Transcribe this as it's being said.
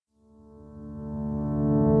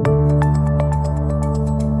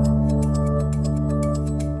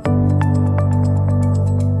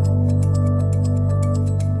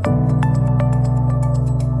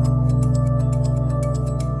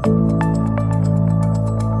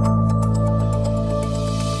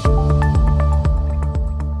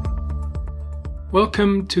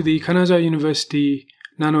Welcome to the Kanazawa University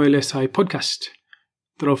Nano LSI podcast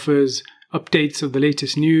that offers updates of the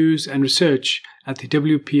latest news and research at the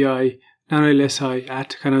WPI Nano LSI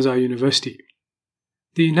at Kanazawa University.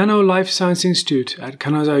 The Nano Life Science Institute at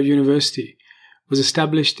Kanazawa University was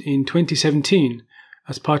established in 2017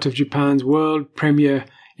 as part of Japan's World Premier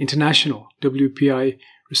International WPI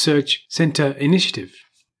Research Center Initiative.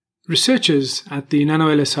 Researchers at the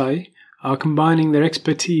Nano LSI are combining their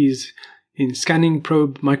expertise in scanning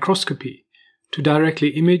probe microscopy to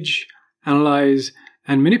directly image, analyze,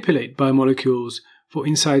 and manipulate biomolecules for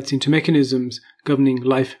insights into mechanisms governing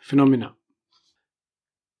life phenomena.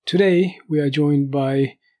 Today, we are joined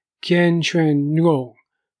by Kien-Chuen Ngo,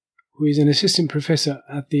 who is an assistant professor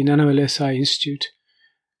at the Nano LSI Institute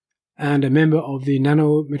and a member of the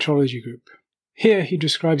Nanometrology Group. Here, he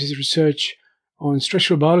describes his research on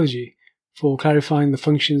structural biology for clarifying the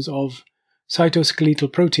functions of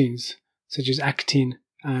cytoskeletal proteins such as actin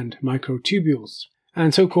and microtubules,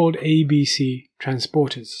 and so-called ABC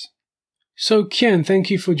transporters. So, Kien, thank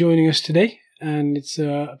you for joining us today, and it's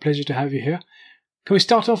a pleasure to have you here. Can we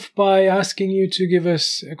start off by asking you to give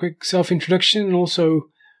us a quick self-introduction and also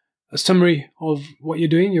a summary of what you're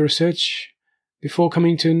doing, your research, before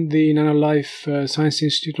coming to the Nano Life Science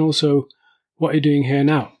Institute, and also what you're doing here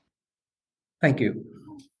now? Thank you.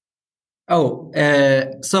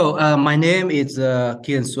 My name is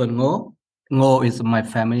Kien-Chuen Ngo. Ngo is my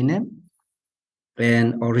family name.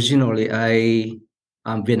 And originally I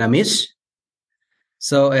am Vietnamese.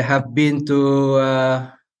 So I have been to,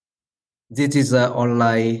 this is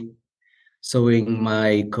online showing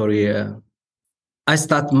my career. I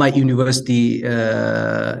start my university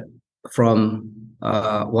from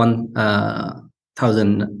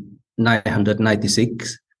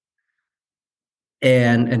 1996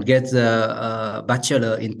 and get a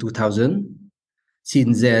bachelor in 2000.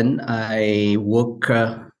 Since then, I work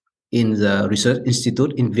in the research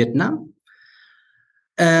institute in Vietnam.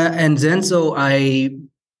 And then so I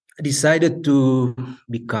decided to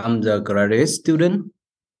become the graduate student,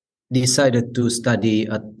 decided to study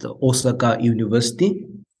at the Osaka University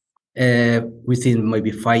within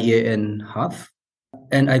maybe 5 years and a half.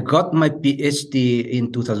 And I got my PhD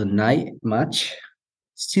in 2009, March.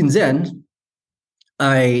 Since then,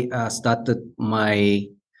 I started my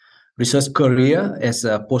research career as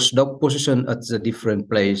a postdoc position at a different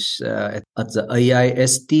place at the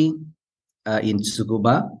AIST in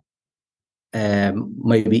Tsukuba,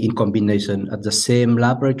 maybe in combination at the same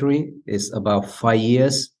laboratory. It's about 5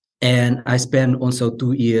 years. And I spent also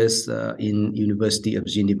 2 years in University of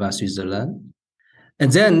Geneva, Switzerland.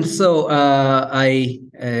 And then so I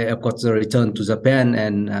of course returned to Japan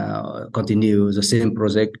and continue the same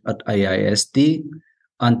project at AIST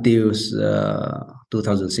until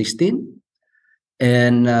 2016,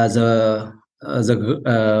 and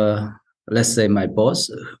let's say my boss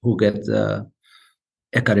who get the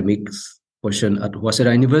academics portion at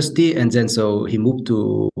Waseda University, and then so he moved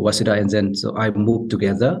to Waseda, and then so I moved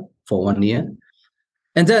together for 1 year,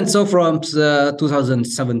 and then so from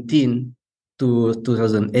 2017 to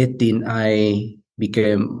 2018 I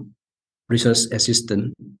became research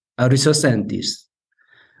assistant, a research scientist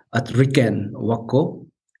at RIKEN WACO.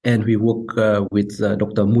 And we work with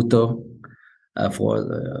Dr. Muto for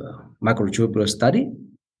the microtubular study.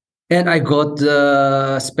 And I got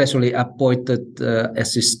specially appointed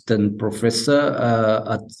assistant professor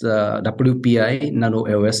at WPI Nano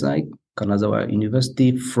LSI, Kanazawa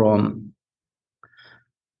University from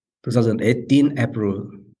 2018 April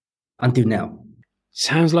until now.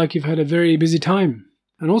 Sounds like you've had a very busy time.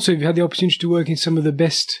 And also you've had the opportunity to work in some of the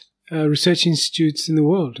best research institutes in the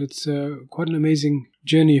world. It's quite an amazing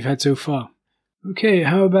journey you've had so far. Okay,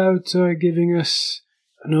 how about giving us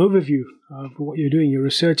an overview of what you're doing, your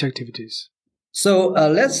research activities? So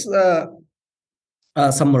let's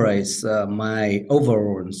summarize my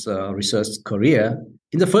overall research career.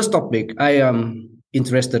 In the first topic, I am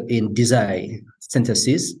interested in design,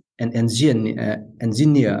 synthesis, and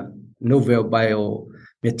engineer novel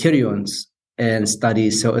biomaterials and study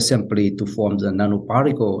cell assembly to form the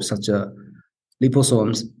nanoparticles such as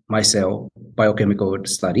liposomes, micelle, biochemical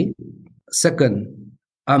study. Second,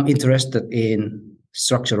 I'm interested in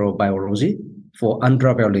structural biology for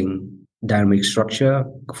unraveling dynamic structure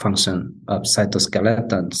function of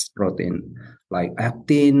cytoskeleton protein like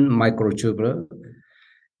actin, microtubule.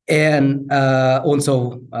 And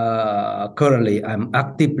also currently I'm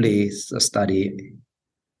actively studying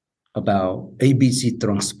about ABC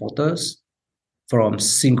transporters from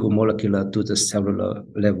single molecular to the cellular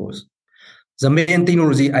levels. The main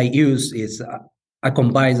technology I use is I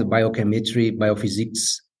combine the biochemistry,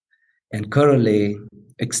 biophysics, and currently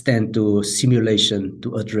extend to simulation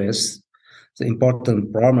to address the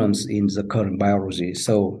important problems in the current biology.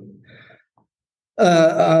 So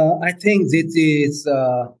I think this is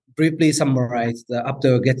briefly summarized.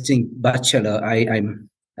 After getting bachelor, I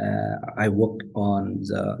worked on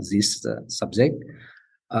this subject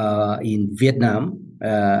in Vietnam.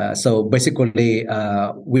 So basically,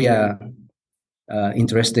 we are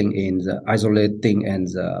interested in the isolating and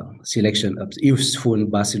the selection of useful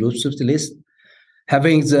Bacillus subtilis,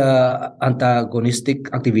 having the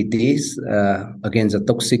antagonistic activities against the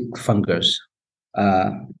toxic fungus.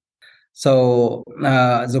 So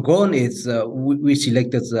the goal is we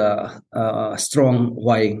selected the strong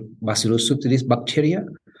white Bacillus subtilis bacteria,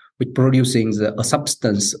 which producing a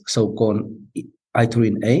substance so-called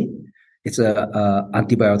iturin A. It's a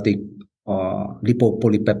antibiotic or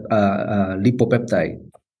lipopeptide,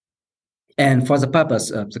 and for the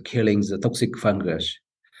purpose of killing the toxic fungus,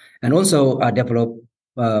 and also development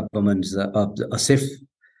of a safe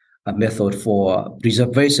method for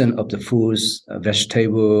preservation of the foods,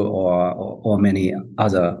 vegetable, or many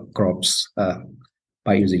other crops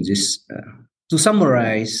by using this. To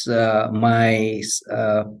summarize my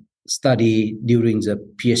study during the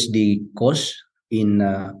PhD course in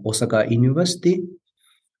Osaka University,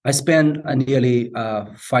 I spent nearly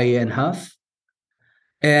 5.5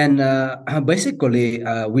 and basically,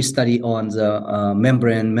 we study on the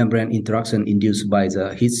membrane interaction induced by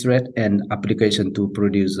the heat threat and application to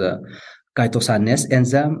produce chitosanase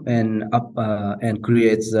enzyme and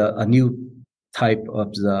creates a new type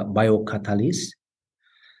of the biocatalyst.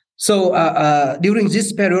 So during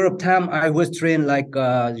this period of time, I was trained like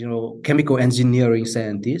chemical engineering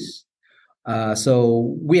scientist.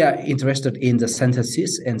 So we are interested in the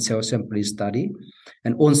synthesis and cell sampling study,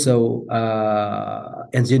 and also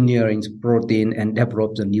engineering protein and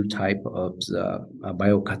develop the new type of the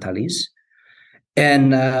biocatalyst.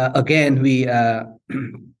 And again, we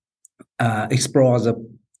explore the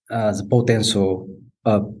potential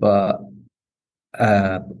of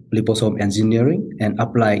liposome engineering and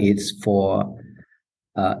apply it for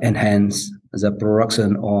enhance the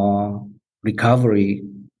production or recovery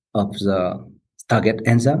of the target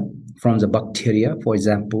enzyme from the bacteria, for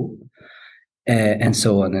example, and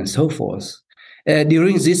so on and so forth.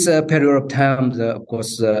 During this period of time, of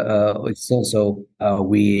course, it's also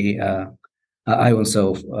I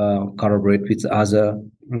also collaborate with other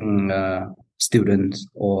students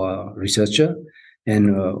or researcher,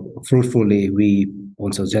 and fruitfully we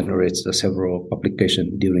also generate several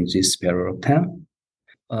publications during this period of time.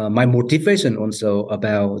 My motivation also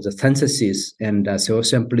about the synthesis and cell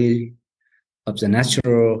sampling of the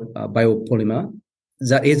natural biopolymer.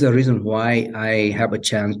 That is the reason why I have a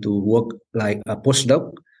chance to work like a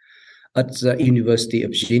postdoc at the University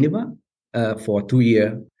of Geneva for 2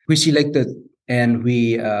 years. We selected and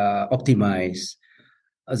we optimized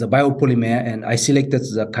the biopolymer, and I selected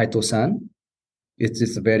the chitosan. It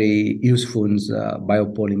is a very useful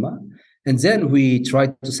biopolymer. And then we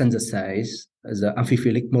tried to synthesize the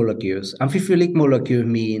amphiphilic molecules. Amphiphilic molecule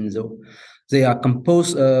means they are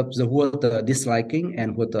composed of the water disliking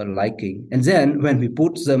and water liking. And then when we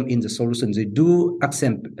put them in the solution, they do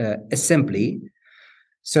assembly.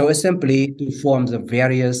 So assembly to form the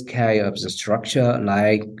various kind of the structure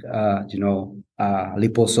like,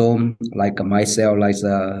 liposome, like a micelle, like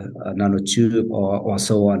a nanotube, or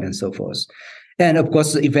so on and so forth. And of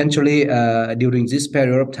course, eventually, during this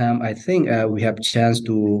period of time, I think we have a chance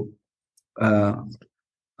to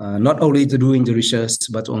not only to doing the research,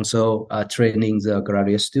 but also training the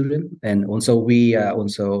graduate student. And also we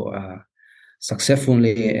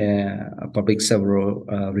successfully published several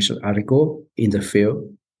research articles in the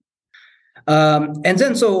field. And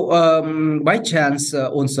then by chance,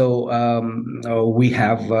 also we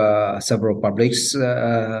have several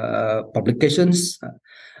publications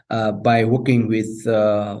by working with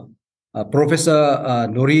Professor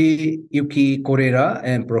Noriyuki Koreeda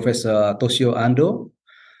and Professor Toshio Ando,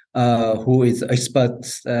 who is expert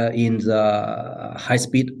in the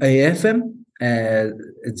high-speed AFM.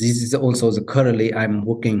 This is also currently I'm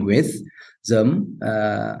working with them.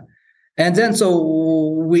 And then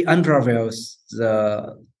we unravel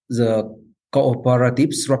the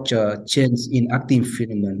cooperative structure change in actin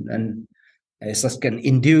filament, and such can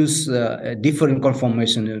induce different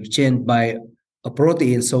conformation of change by a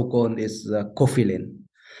protein so-called is covalent.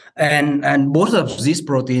 And both of these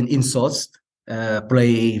protein inserts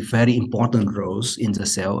play very important roles in the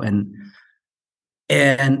cell, and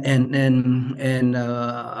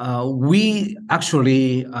we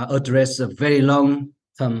actually address a very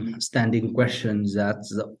long-term standing questions that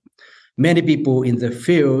many people in the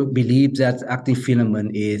field believe that actin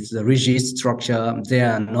filament is a rigid structure. They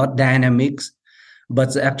are not dynamics,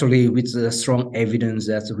 but actually with strong evidence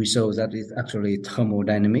that we show that it's actually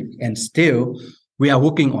thermodynamic. And still, we are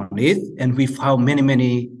working on it, and we found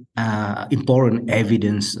many important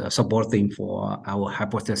evidence supporting for our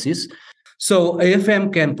hypothesis. So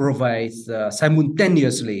AFM can provide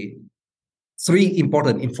simultaneously three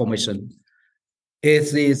important information.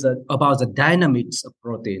 It is about the dynamics of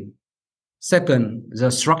protein. Second,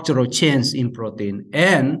 the structural change in protein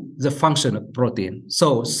and the function of protein.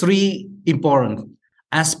 So three important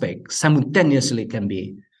aspects simultaneously can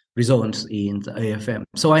be resolved in the AFM.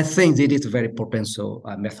 So I think it is a very potential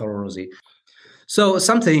methodology. So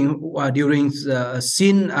something during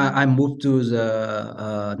since I moved to the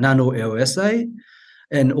nano LSI,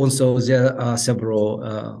 and also there are several.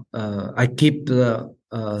 I keep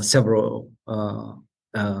several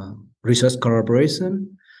research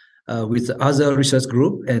collaboration with other research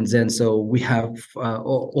group, and then so we have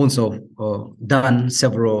also done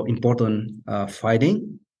several important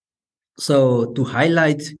finding. So to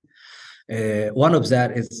highlight. One of that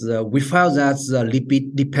is we found that the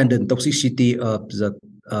lipid-dependent toxicity of the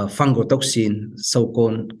fungal toxin,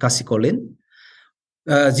 so-called cassicolin.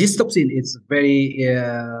 This toxin is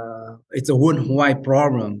it's a worldwide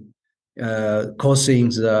problem,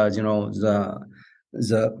 causing the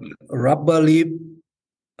rubber leaf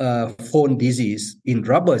foam disease in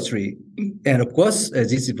rubber tree, and of course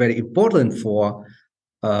this is very important for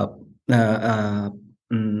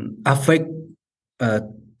affect.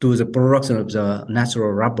 To the production of the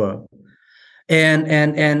natural rubber,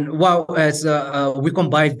 and while as we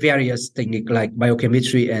combine various techniques like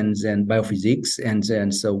biochemistry and then biophysics, and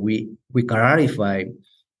then so we clarify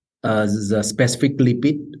the specific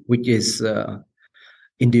lipid which is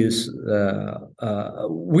induced,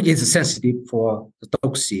 which is sensitive for the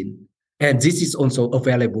toxin, and this is also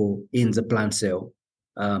available in the plant cell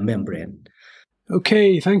membrane.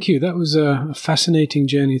 Okay, thank you. That was a fascinating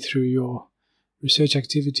journey through your research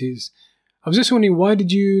activities. I was just wondering, why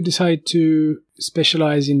did you decide to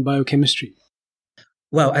specialize in biochemistry?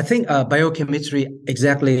 Well, I think biochemistry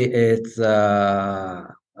exactly is.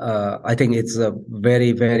 I think it's a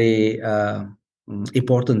very, very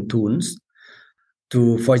important tools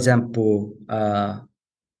to, for example,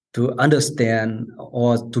 to understand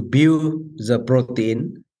or to build the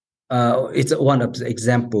protein. It's one of the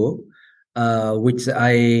example. Which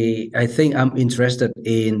I think I'm interested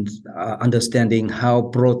in understanding how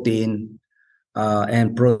protein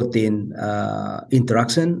and protein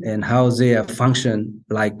interaction and how they function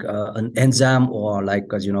like an enzyme or like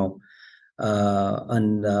a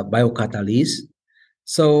biocatalyst.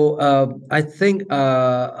 So I think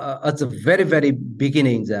at the very, very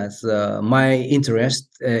beginning that my interest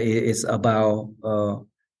is about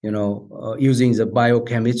using the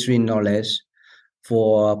biochemistry knowledge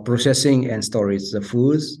for processing and storage the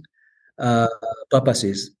foods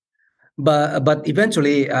purposes, but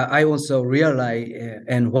eventually I also realized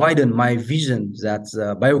and widened my vision that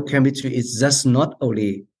biochemistry is just not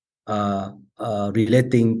only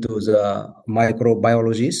relating to the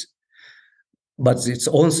microbiologists, but it's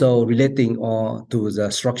also relating to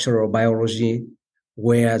the structural biology,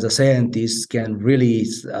 where the scientists can really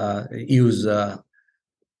use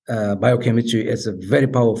biochemistry as a very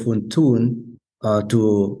powerful tool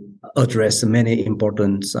to address many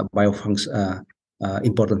important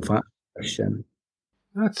important function.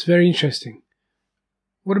 That's very interesting.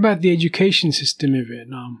 What about the education system in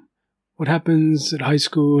Vietnam? What happens at high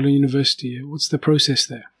school and university? What's the process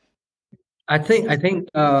there? I think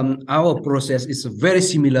our process is very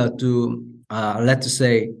similar to let's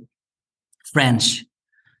say French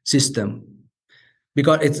system,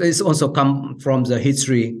 because it's also come from the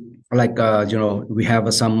history. Like we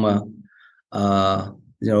have some.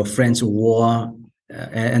 French war,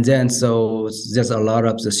 and then so there's a lot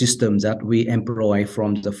of the systems that we employ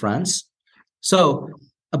from the France. So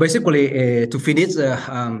basically, to finish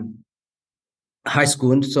high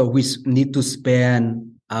school, so we need to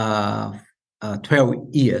spend 12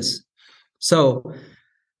 years. So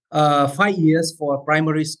 5 years for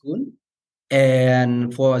primary school,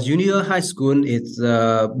 and for junior high school, it's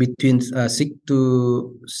between 6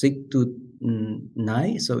 to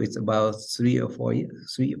 9. So it's about 3 or 4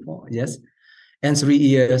 years, 3 or 4, yes, and 3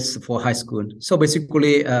 years for high school. So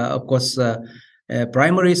basically, of course,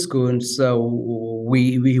 primary school. So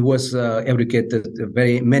we was educated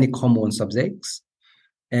very many common subjects.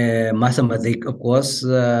 Mathematics, of course,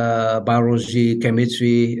 biology,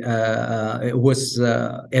 chemistry. Was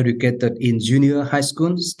educated in junior high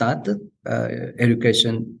school. Started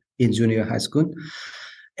education in junior high school,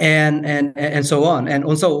 and so on. And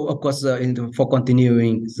also, of course, for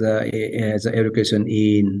continuing the education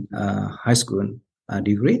in high school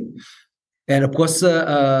degree. And of course,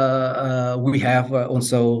 we have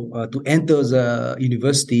also to enter the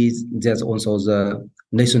universities. There's also the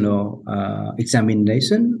national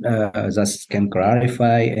examination that can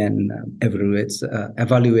clarify and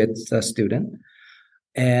evaluate the student.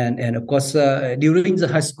 And of course, during the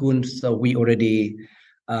high school, so we already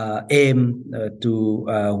aim to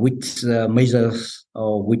which majors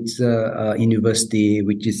or which university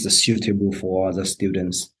which is suitable for the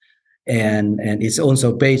students. And it's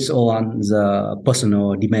also based on the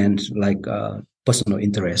personal demand, like personal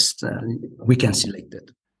interest. We can select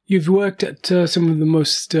it. You've worked at some of the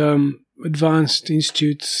most advanced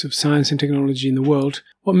institutes of science and technology in the world.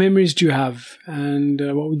 What memories do you have? And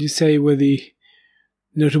what would you say were the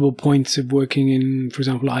notable points of working in, for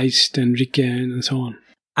example, AIST and RIKEN and so on?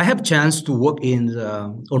 I have a chance to work in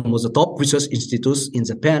almost the top research institutes in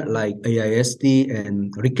Japan, like AIST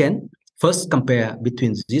and RIKEN. First, compare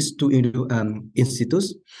between these two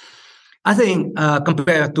institutes. I think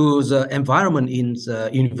compared to the environment in the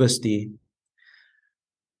university,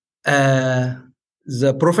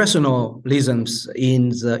 the professionalisms in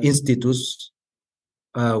the institutes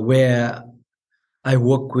where I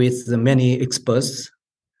work with many experts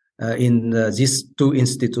in these two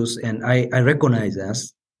institutes, and I recognize that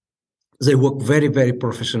they work very, very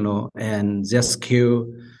professional, and their skill,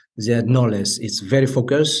 their knowledge is very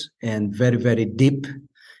focused and very, very deep.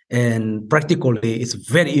 And practically, it's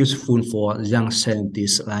very useful for young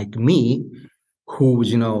scientists like me who,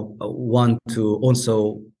 want to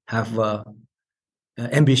also have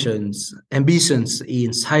ambitions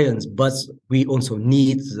in science, but we also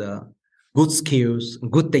need good skills,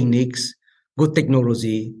 good techniques, good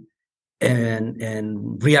technology,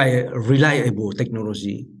 and reliable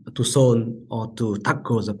technology to solve or to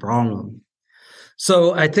tackle the problem.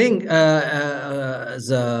 So I think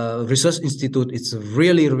the Research Institute is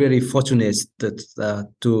really, really fortunate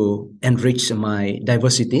to enrich my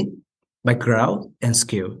diversity, background, and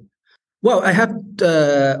skill. Well, I have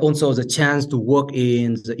also the chance to work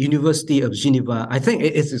in the University of Geneva. I think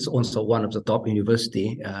it is also one of the top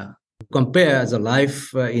university. Compare the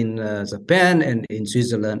life in Japan and in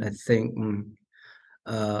Switzerland, I think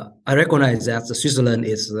I recognize that Switzerland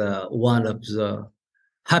is one of the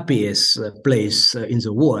happiest place in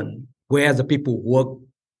the world, where the people work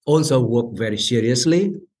very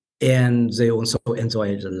seriously, and they also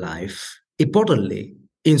enjoy the life. Importantly,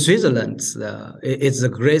 in Switzerland, it's a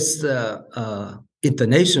great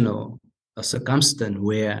international circumstance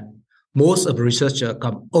where most of the researchers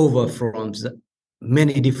come over from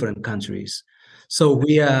many different countries. So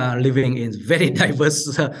we are living in very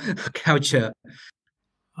diverse culture.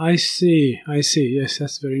 I see. Yes,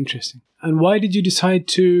 that's very interesting. And why did you decide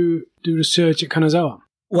to do research at Kanazawa?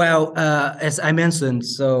 Well, as I mentioned,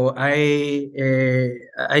 so I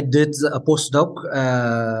did a postdoc,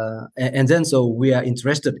 and then so we are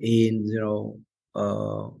interested in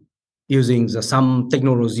using some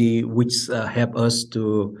technology which help us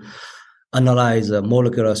to analyze the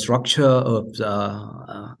molecular structure of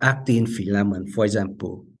the actin filament, for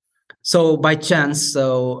example. So by chance,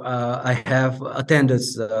 I have attended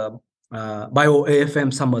Bio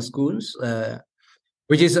AFM summer schools,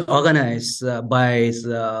 which is organized by it's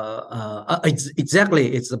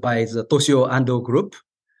by the Toshio Ando group,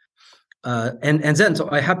 and then so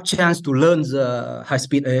I have chance to learn the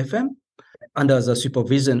high-speed AFM under the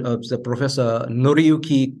supervision of the Professor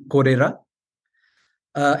Noriyuki Kodera.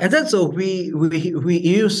 And then so we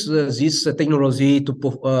use this technology to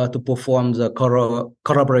perform the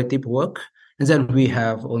collaborative work, and then we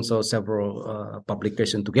have also several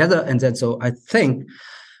publications together. And then so I think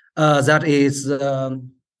that is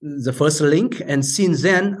the first link. And since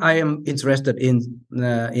then, I am interested in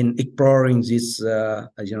exploring this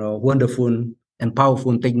wonderful and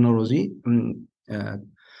powerful technology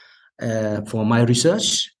for my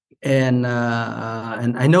research. And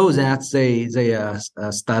I know that they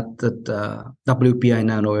started WPI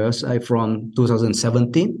NanoLSI from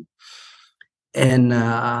 2017, and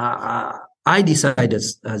I decided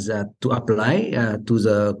to apply to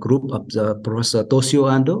the group of the Professor Toshio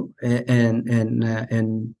Ando,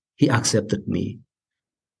 and he accepted me,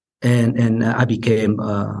 and I became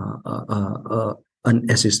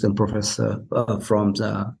an assistant professor from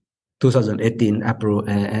the 2018 April,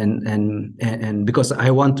 and because I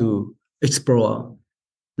want to explore,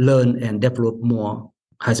 learn, and develop more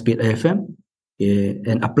high-speed AFM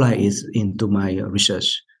and apply it into my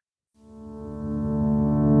research.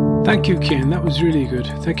 Thank you, Kian. That was really good.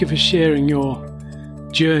 Thank you for sharing your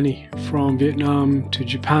journey from Vietnam to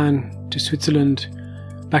Japan to Switzerland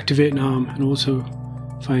back to Vietnam, and also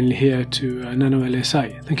finally here to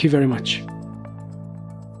NanoLSI. Thank you very much.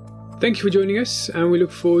 Thank you for joining us, and we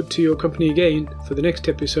look forward to your company again for the next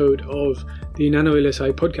episode of the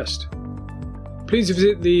NanoLSI podcast. Please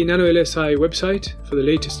visit the NanoLSI website for the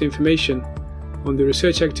latest information on the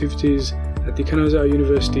research activities at the Kanazawa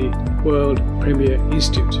University World Premier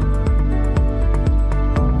Institute.